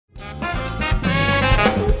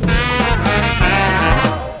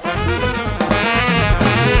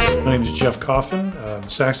Jeff Coffin,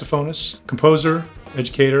 saxophonist, composer,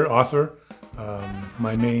 educator, author.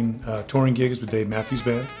 My main touring gig is with Dave Matthews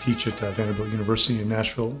Band. Teach at Vanderbilt University in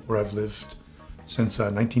Nashville, where I've lived since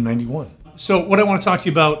 1991. So what I want to talk to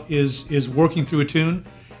you about is working through a tune,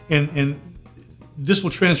 and this will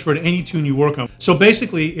transfer to any tune you work on. So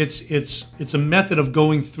basically, it's a method of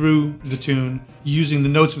going through the tune using the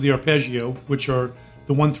notes of the arpeggio, which are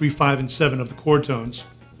the 1, 3, 5, and 7 of the chord tones.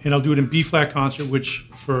 And I'll do it in B-flat concert, which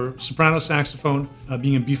for soprano saxophone,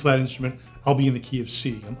 being a B-flat instrument, I'll be in the key of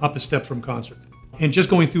C. I'm up a step from concert. And just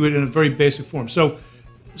going through it in a very basic form. So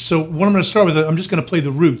what I'm going to start with, I'm just going to play the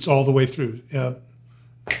roots all the way through.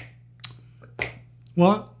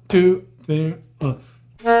 1, 2, 3,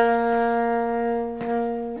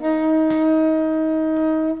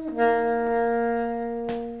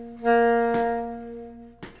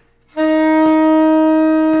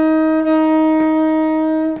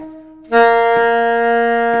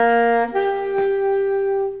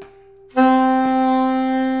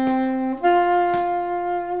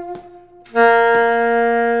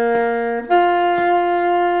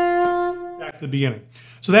 the beginning.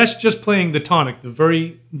 So that's just playing the tonic, the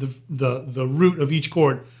root of each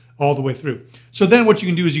chord all the way through. So then what you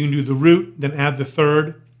can do is you can do the root, then add the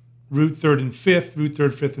third, root, third, and fifth, root,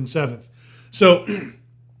 third, fifth, and seventh. So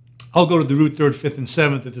I'll go to the root, third, fifth, and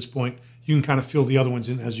seventh at this point. You can kind of fill the other ones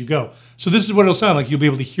in as you go. So this is what it'll sound like. You'll be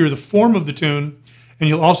able to hear the form of the tune, and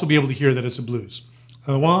you'll also be able to hear that it's a blues.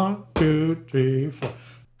 1, 2, 3, 4.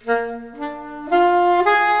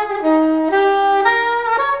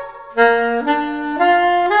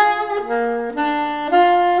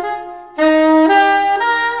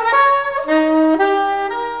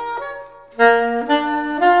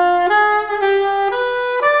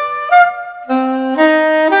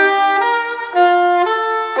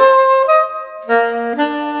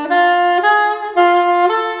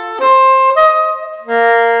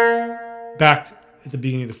 Back at the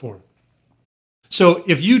beginning of the form. So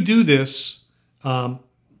if you do this,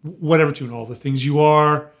 whatever tune, All the Things You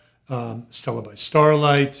Are, Stella by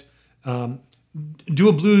Starlight, do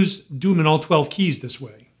a blues, do them in all 12 keys this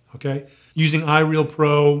way, okay? Using iReal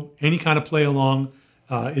Pro, any kind of play along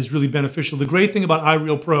is really beneficial. The great thing about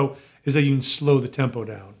iReal Pro is that you can slow the tempo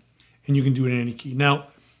down, and you can do it in any key. Now,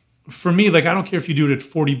 for me, like I don't care if you do it at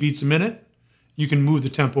 40 beats a minute, you can move the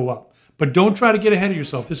tempo up. But don't try to get ahead of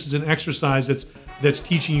yourself. This is an exercise that's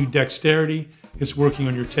teaching you dexterity. It's working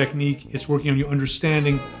on your technique. It's working on you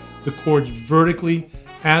understanding the chords vertically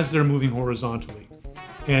as they're moving horizontally.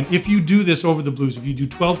 And if you do this over the blues, if you do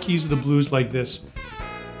 12 keys of the blues like this,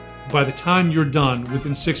 by the time you're done,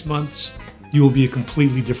 within 6 months, you will be a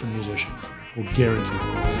completely different musician. We'll guarantee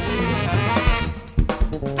it.